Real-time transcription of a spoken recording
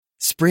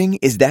Spring,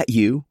 is that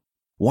you?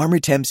 Warmer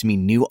temps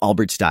mean new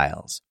Allbirds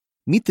styles.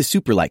 Meet the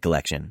Superlight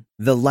Collection,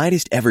 the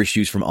lightest ever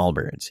shoes from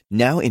Allbirds,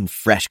 now in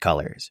fresh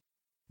colors.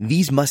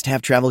 These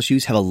must-have travel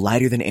shoes have a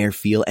lighter-than-air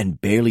feel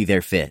and barely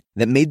their fit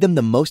that made them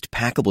the most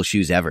packable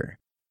shoes ever.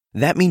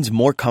 That means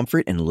more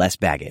comfort and less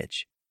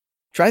baggage.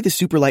 Try the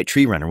Superlight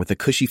Tree Runner with a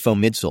cushy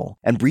foam midsole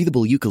and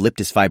breathable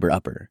eucalyptus fiber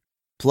upper.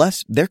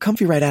 Plus, they're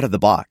comfy right out of the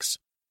box.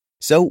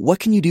 So, what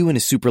can you do in a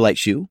Superlight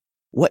shoe?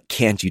 What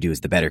can't you do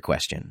is the better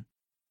question.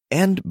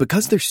 And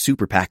because they're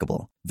super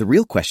packable, the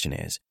real question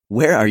is,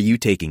 where are you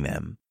taking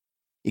them?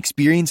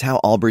 Experience how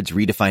Allbirds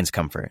redefines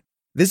comfort.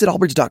 Visit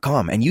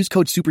allbirds.com and use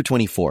code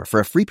SUPER24 for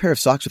a free pair of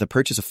socks with a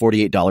purchase of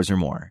 $48 or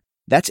more.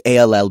 That's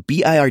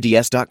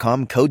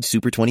ALLBIRDS.com, code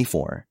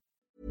SUPER24.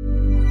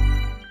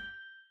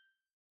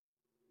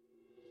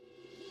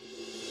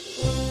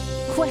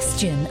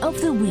 Question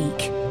of the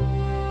week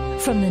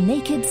from the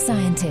Naked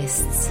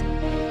Scientists.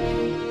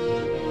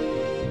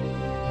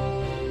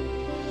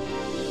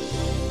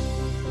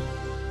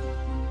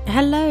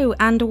 Hello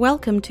and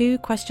welcome to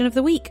Question of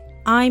the Week.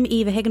 I'm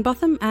Eva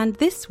Higginbotham, and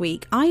this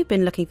week I've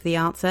been looking for the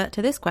answer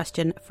to this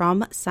question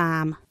from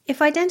Sam.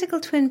 If identical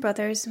twin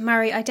brothers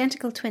marry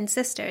identical twin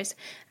sisters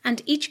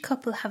and each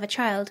couple have a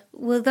child,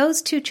 will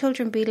those two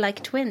children be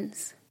like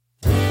twins?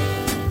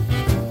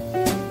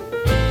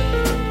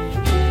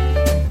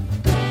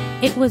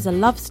 It was a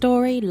love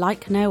story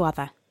like no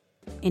other.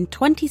 In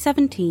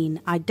 2017,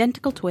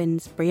 identical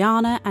twins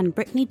Brianna and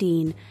Brittany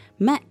Dean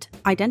met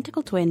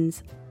identical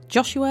twins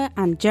Joshua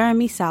and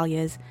Jeremy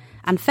Salyers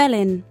and fell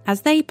in,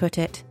 as they put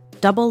it,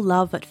 double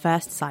love at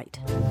first sight.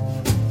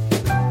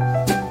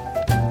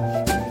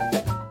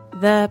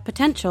 The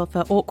potential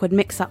for awkward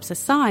mix-ups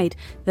aside,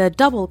 the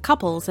double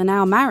couples are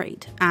now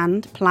married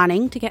and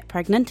planning to get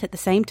pregnant at the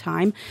same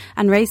time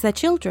and raise their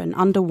children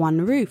under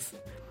one roof.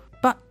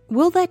 But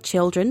will their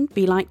children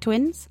be like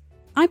twins?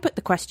 I put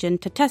the question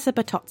to Tessa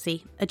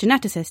Bertozzi, a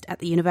geneticist at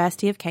the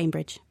University of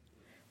Cambridge.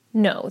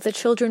 No, the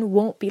children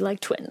won't be like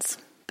twins.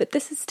 But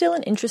this is still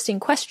an interesting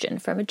question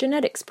from a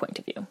genetics point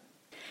of view.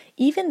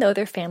 Even though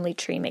their family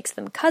tree makes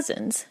them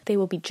cousins, they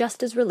will be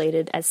just as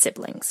related as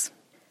siblings.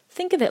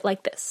 Think of it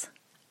like this.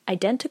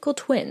 Identical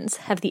twins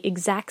have the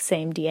exact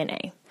same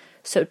DNA.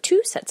 So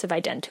two sets of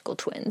identical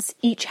twins,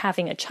 each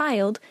having a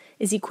child,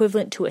 is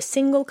equivalent to a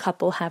single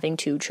couple having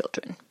two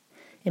children.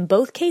 In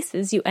both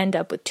cases, you end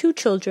up with two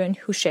children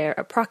who share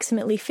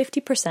approximately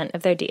 50%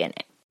 of their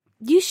DNA.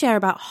 You share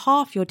about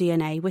half your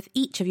DNA with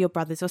each of your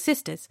brothers or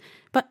sisters,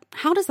 but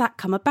how does that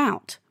come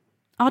about?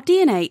 Our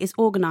DNA is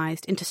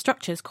organised into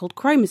structures called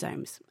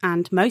chromosomes,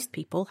 and most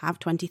people have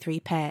 23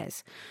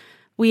 pairs.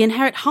 We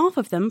inherit half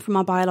of them from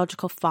our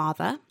biological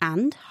father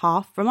and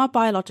half from our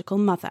biological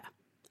mother.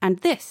 And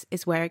this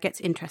is where it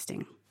gets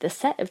interesting. The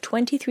set of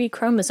 23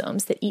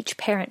 chromosomes that each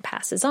parent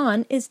passes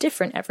on is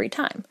different every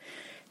time,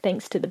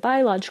 thanks to the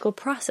biological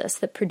process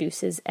that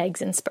produces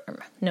eggs and sperm,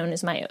 known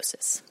as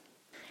meiosis.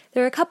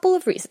 There are a couple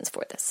of reasons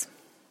for this.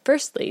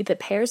 Firstly, the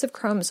pairs of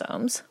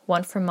chromosomes,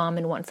 one from mom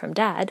and one from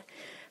dad,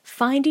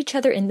 find each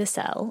other in the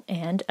cell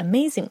and,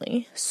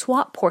 amazingly,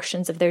 swap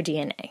portions of their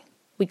DNA.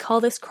 We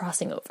call this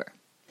crossing over.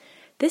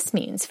 This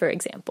means, for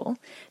example,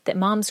 that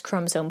mom's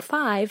chromosome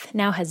 5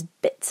 now has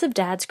bits of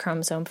dad's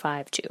chromosome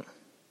 5 too.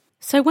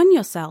 So when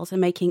your cells are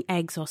making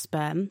eggs or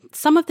sperm,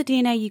 some of the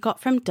DNA you got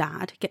from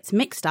dad gets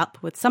mixed up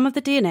with some of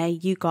the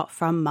DNA you got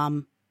from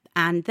mum.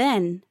 And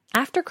then,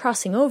 after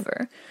crossing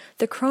over,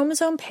 the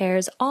chromosome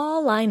pairs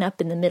all line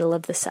up in the middle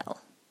of the cell.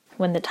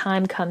 When the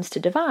time comes to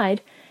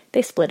divide,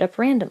 they split up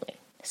randomly.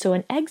 So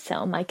an egg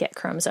cell might get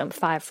chromosome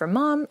 5 from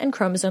mom and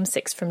chromosome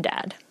 6 from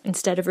dad,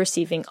 instead of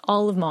receiving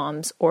all of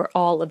mom's or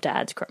all of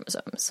dad's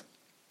chromosomes.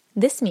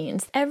 This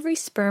means every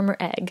sperm or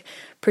egg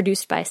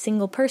produced by a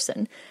single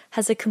person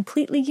has a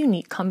completely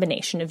unique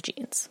combination of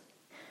genes.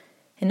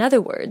 In other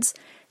words,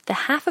 the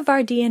half of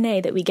our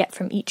DNA that we get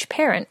from each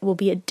parent will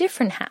be a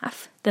different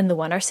half than the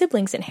one our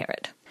siblings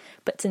inherit.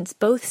 But since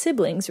both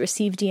siblings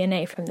receive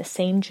DNA from the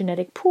same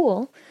genetic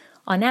pool,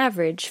 on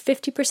average,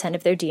 50%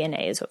 of their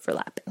DNA is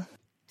overlapping.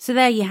 So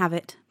there you have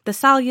it. The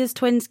Salyers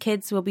twins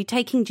kids will be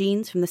taking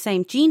genes from the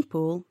same gene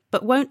pool,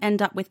 but won't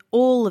end up with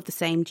all of the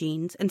same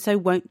genes and so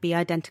won't be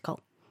identical.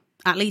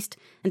 At least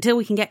until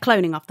we can get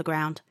cloning off the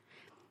ground.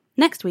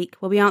 Next week,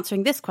 we'll be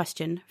answering this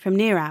question from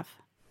Nirav.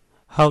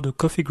 How do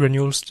coffee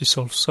granules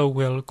dissolve so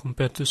well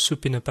compared to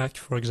soup in a pack,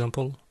 for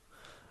example?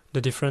 The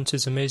difference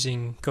is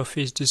amazing.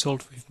 Coffee is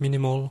dissolved with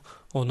minimal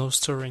or no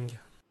stirring.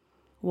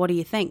 What do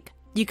you think?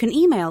 You can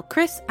email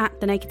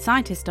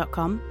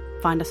chris@thenakedscientist.com,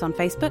 find us on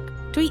Facebook,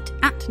 tweet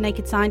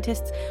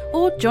 @nakedscientists,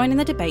 or join in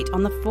the debate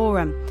on the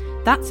forum.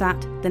 That's at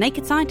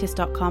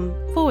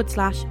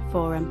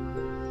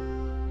thenakedscientist.com/forum.